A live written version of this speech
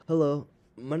Hello,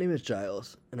 my name is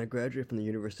Giles, and I graduated from the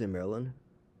University of Maryland.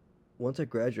 Once I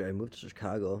graduated, I moved to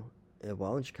Chicago, and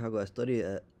while in Chicago, I studied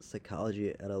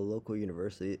psychology at a local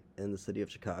university in the city of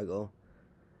Chicago.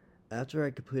 After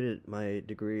I completed my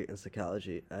degree in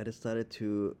psychology, I decided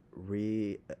to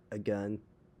again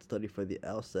study for the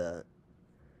LSAT.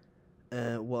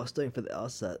 And while studying for the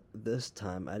LSAT this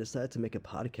time, I decided to make a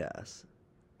podcast.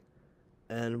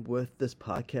 And with this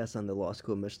podcast on the law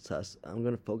school admissions test, I'm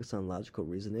going to focus on logical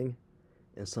reasoning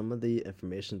and some of the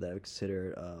information that I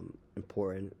consider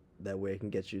important. That way, I can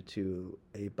get you to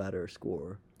a better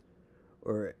score,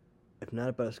 or if not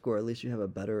a better score, at least you have a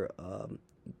better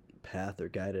path or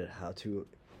guided how to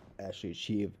actually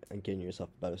achieve and getting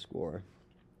yourself a better score.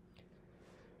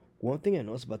 One thing I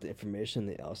noticed about the information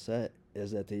in the LSAT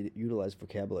is that they utilize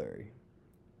vocabulary.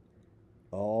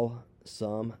 All,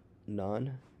 some,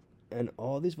 none, and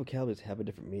all these vocabularies have a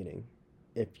different meaning.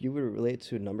 If you were to relate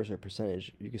to numbers or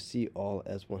percentage, you could see all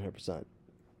as 100%.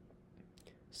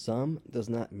 Some does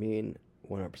not mean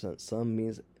 100%. Some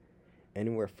means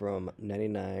anywhere from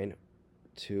 99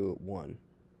 to 1.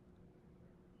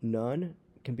 None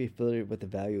can be affiliated with the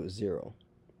value of 0.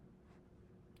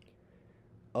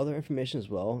 Other information as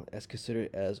well as considered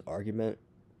as argument,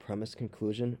 premise,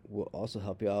 conclusion will also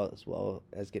help you out as well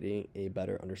as getting a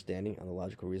better understanding on the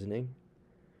logical reasoning.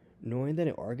 Knowing that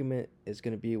an argument is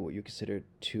going to be what you consider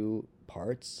two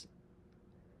parts,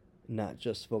 not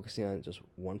just focusing on just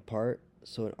one part.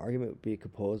 So an argument would be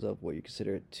composed of what you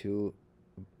consider two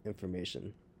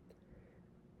information.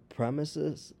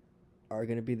 Premises are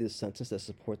going to be the sentence that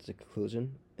supports the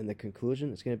conclusion, and the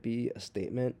conclusion is going to be a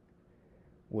statement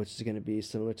which is going to be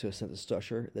similar to a sentence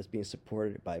structure that's being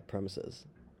supported by premises.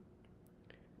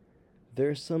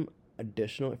 There's some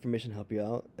additional information to help you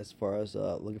out as far as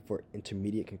looking for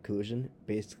intermediate conclusion,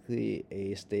 basically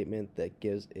a statement that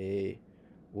gives a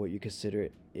what you consider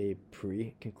a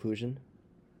pre-conclusion.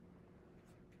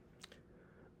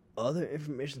 Other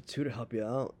information too to help you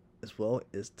out as well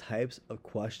is types of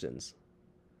questions,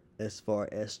 as far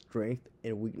as strength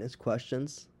and weakness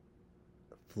questions,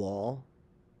 flaw,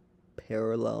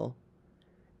 parallel,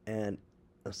 and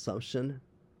assumption.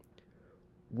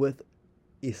 With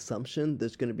assumption,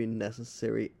 there's going to be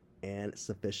necessary and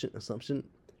sufficient assumption.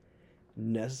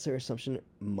 Necessary assumption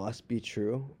must be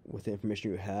true. With the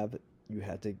information you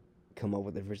have to come up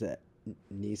with information that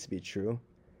needs to be true.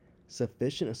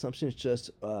 Sufficient assumption is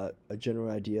just a general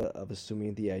idea of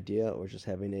assuming the idea, or just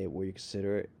having a what you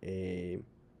consider a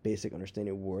basic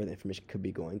understanding of where the information could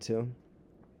be going to.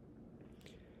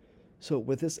 So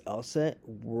with this LSAT,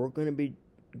 we're going to be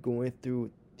going through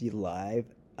the live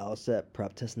LSAT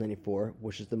Prep Test 94,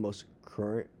 which is the most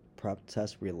current prep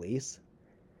test release.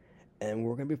 And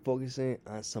we're going to be focusing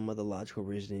on some of the logical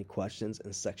reasoning questions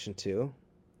in Section 2,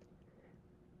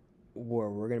 where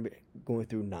we're going to be going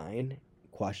through 9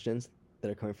 questions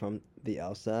that are coming from the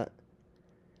LSAT.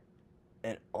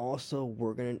 And also,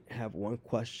 we're going to have one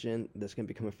question that's going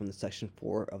to be coming from the Section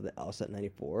 4 of the LSAT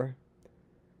 94.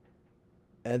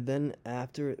 And then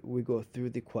after we go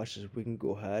through the questions, we can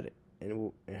go ahead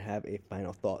and have a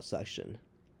final thought section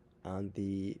on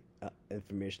the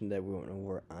information that we went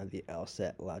over on the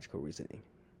LSAT logical reasoning.